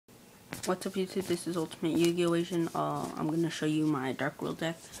What's up YouTube, this is Ultimate Yu-Gi-Oh! Asian. I'm gonna show you my darkworld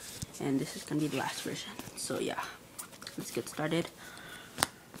deck, and this is gonna be the last version. So yeah, let's get started.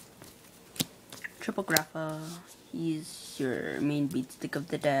 Triple Grappa, he's your main beat stick of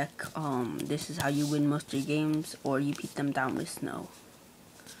the deck. This is how you win most of your games, or you beat them down with snow.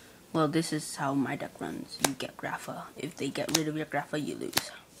 Well, this is how my deck runs. You get Grappa. If they get rid of your Grappa, you lose.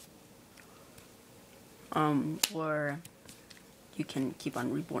 Or you can keep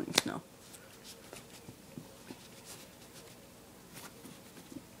on reborning snow.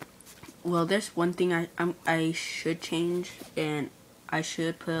 Well, there's one thing I should change, and I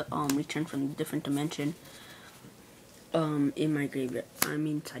should put return from a different dimension in my graveyard. I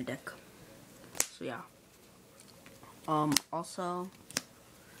mean side deck. So yeah. Also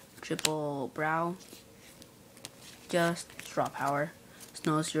triple brow. Just draw power.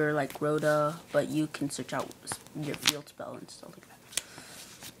 Snow's your like Rhoda, but you can search out your field spell and stuff like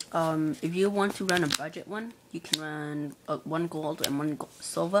that. If you want to run a budget one, you can run 1 gold and 1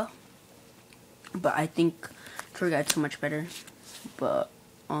 silver. But I think tour guide's so much better. But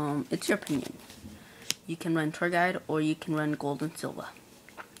it's your opinion. You can run tour guide or you can run gold and silver.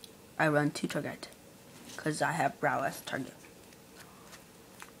 I run 2 tour guides because I have brow as a target.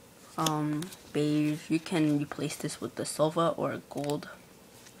 Beige, you can replace this with the silver or gold,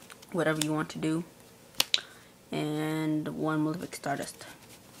 whatever you want to do. And 1 Malefic Stardust.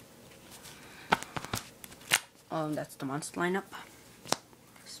 That's the monster lineup.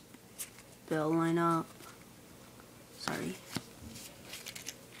 Spell lineup. Sorry.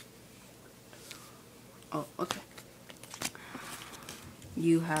 Oh, okay.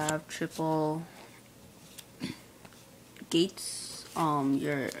 You have triple gates.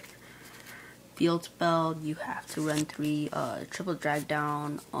 Your field spell, you have to run 3. Triple drag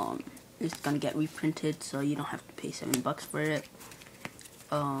down. It's gonna get reprinted, so you don't have to pay $7 for it.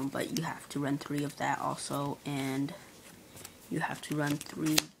 But you have to run 3 of that also, and you have to run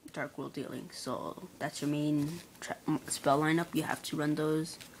 3 darkworld dealing. So that's your main spell lineup. You have to run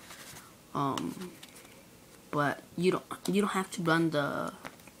those. But you don't have to run the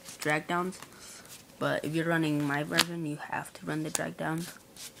drag downs. But if you're running my version, you have to run the drag downs.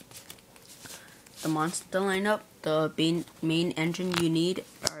 The monster lineup, the main engine you need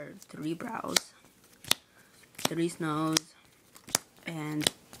are 3 brows, 3 snows, and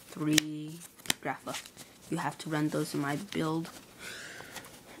 3 Grappa. You have to run those in my build.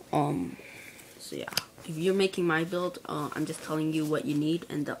 So yeah, if you're making my build, I'm just telling you what you need,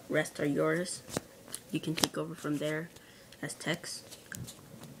 and the rest are yours. You can take over from there as text.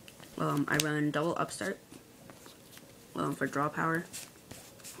 I run double upstart for draw power.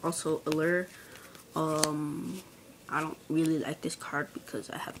 Also allure. I don't really like this card because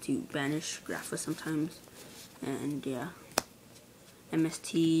I have to banish Grappa sometimes. And yeah.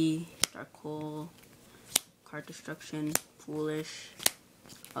 MST, Dark Hole, Card Destruction, Foolish,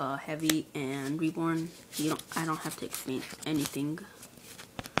 Heavy, and Reborn. I don't have to explain anything.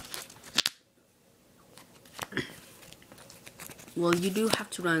 Well, you do have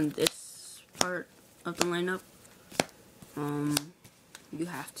to run this part of the lineup. You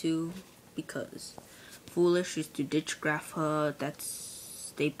have to, because Foolish is to ditch Grappa. That's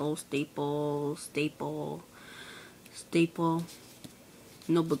staple.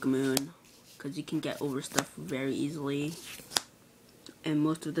 No Boogeymoon, because you can get over stuff very easily. And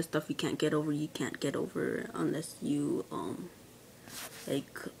most of the stuff you can't get over unless you,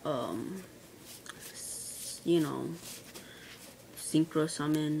 synchro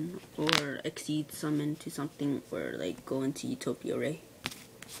summon or exceed summon to something, or like go into Utopia Ray.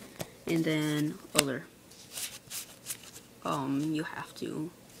 And then other, you have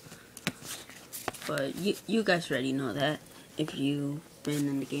to, but you guys already know that if you've been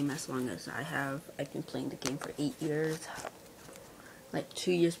in the game as long as I have. I've been playing the game for 8 years, like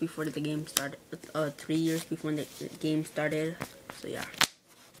 2 years before the game started, 3 years before the game started. So yeah,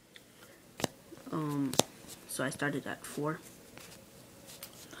 so I started at 4.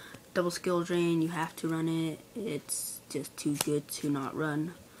 Double skill drain, you have to run it. It's just too good to not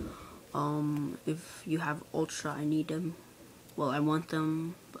run. If you have ultra, I need them. Well, I want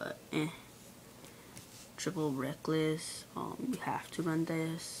them, but Triple reckless, you have to run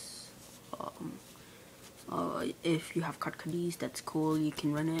this. If you have card Cadiz, that's cool, you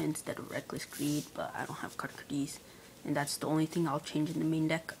can run it instead of reckless greed, but I don't have card Cadiz, and that's the only thing I'll change in the main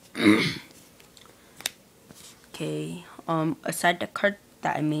deck. Okay, a side deck card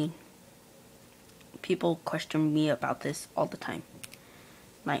that I made. People question me about this all the time.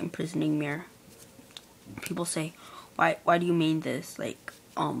 My imprisoning mirror. People say, why do you main this? Like,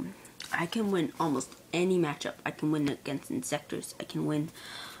 I can win almost any matchup. I can win against Insectors. I can win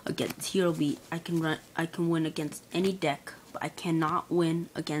against Hero Beat. I can win against any deck, but I cannot win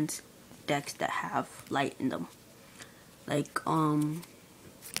against decks that have light in them. Like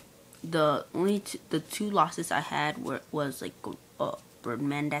the two losses I had was like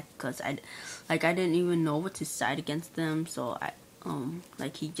Birdman deck, because I didn't even know what to side against them. So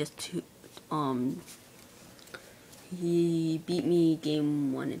like he beat me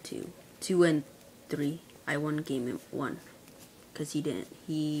game 1 and 2, 2 and 3. I won game 1 because he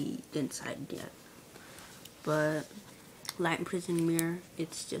didn't side yet. But Light Imprisoned Mirror,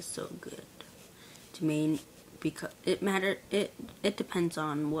 it's just so good to main, because it depends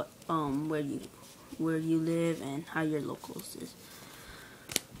on what where you live and how your locals is.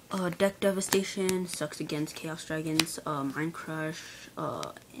 Deck Devastation sucks against Chaos Dragons. Mind Crush,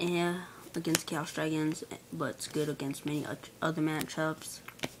 against Chaos Dragons, but it's good against many other matchups.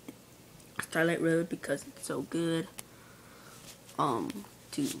 Starlight Road, because it's so good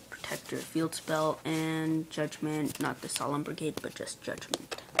to protect your field spell. And Judgment, not the Solemn Brigade, but just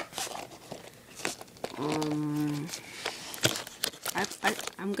Judgment.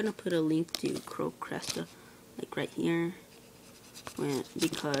 I'm gonna put a link to Crow Cresta, like right here,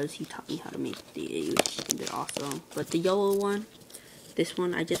 because he taught me how to make the which is awesome. But the yellow one, this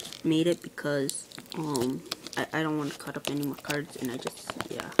one, I just made it because I don't want to cut up any more cards, and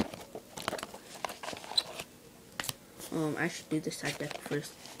yeah. I should do the side deck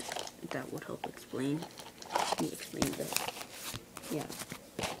first. That would help explain. Let me explain that. Yeah.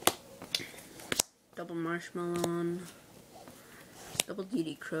 Double Marshmallow, double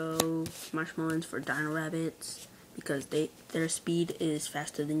DD Crow, Marshmallows for Dino Rabbits, because their speed is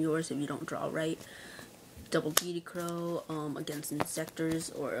faster than yours if you don't draw right. Double DD Crow against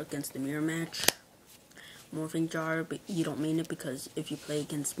Insectors or against the Mirror Match. Morphing Jar, but you don't main it, because if you play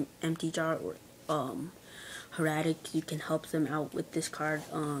against Empty Jar or Heradic, you can help them out with this card,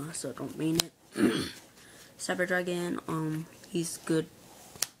 so don't main it. Cyber Dragon, he's good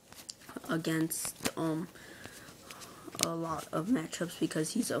against a lot of matchups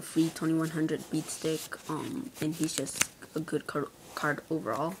because he's a free 2100 beat stick, and he's just a good card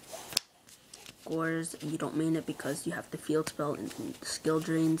overall. Gores, you don't main it because you have the field spell and skill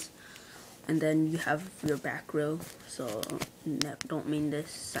drains, and then you have your back row, so don't main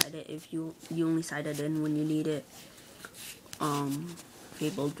this. Side it if you only side it in when you need it.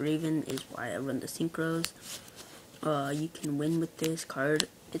 Fabled Raven is why I run the synchros. You can win with this card.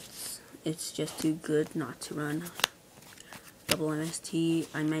 It's just too good not to run. Double MST,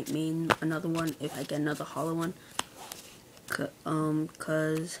 I might main another one if I get another hollow one,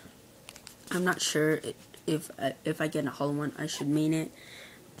 cause I'm not sure if I get a hollow one I should main it,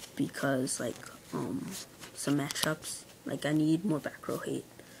 because like some matchups, like I need more back row hate.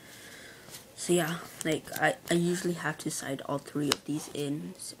 So yeah, like I usually have to side all three of these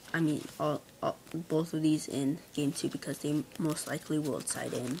in. I mean both of these in game 2, because they most likely will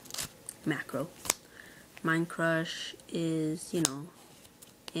side in macro. Mind Crush is, you know,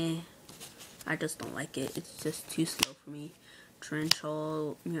 I just don't like it. It's just too slow for me.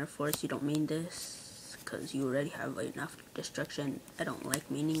 Torrential Mirror Force, you don't main this because you already have enough destruction. I don't like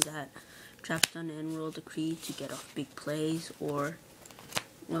maining that. Trap Stun and Roll Decree to get off big plays, or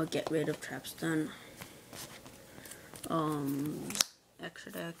get rid of Trap Stun.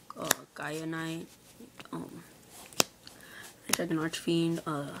 Extra deck, Gaia Knight, Dragon Archfiend,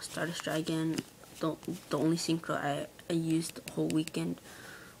 Stardust Dragon. The only synchro I used the whole weekend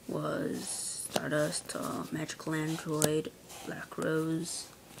was Stardust, Magical Android, Black Rose,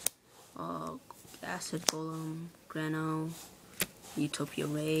 Acid Golem, Grano, Utopia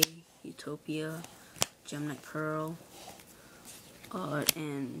Ray, Utopia, Gemini Pearl,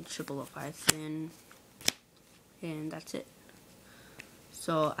 and Triple Leviathan, and that's it.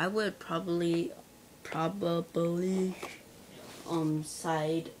 So I would probably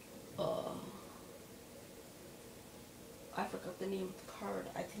side I forgot the name of the card.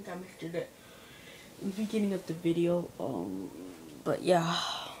 I think I mentioned it in the beginning of the video. But yeah,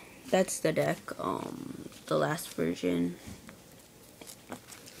 that's the deck. The last version.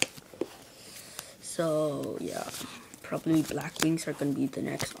 So yeah, probably Black Wings are gonna be the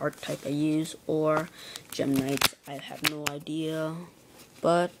next archetype I use, or Gem Knights. I have no idea,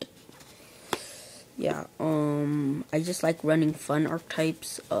 but yeah, I just like running fun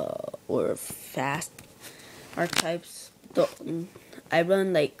archetypes, or fast archetypes. I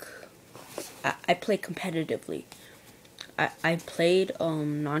run like I play competitively. I played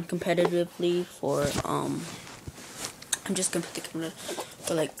non-competitively for I'm just gonna pick it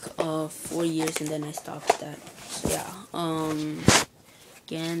for like 4 years, and then I stopped that. So yeah,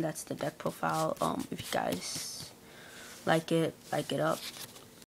 again, that's the deck profile. If you guys like it up.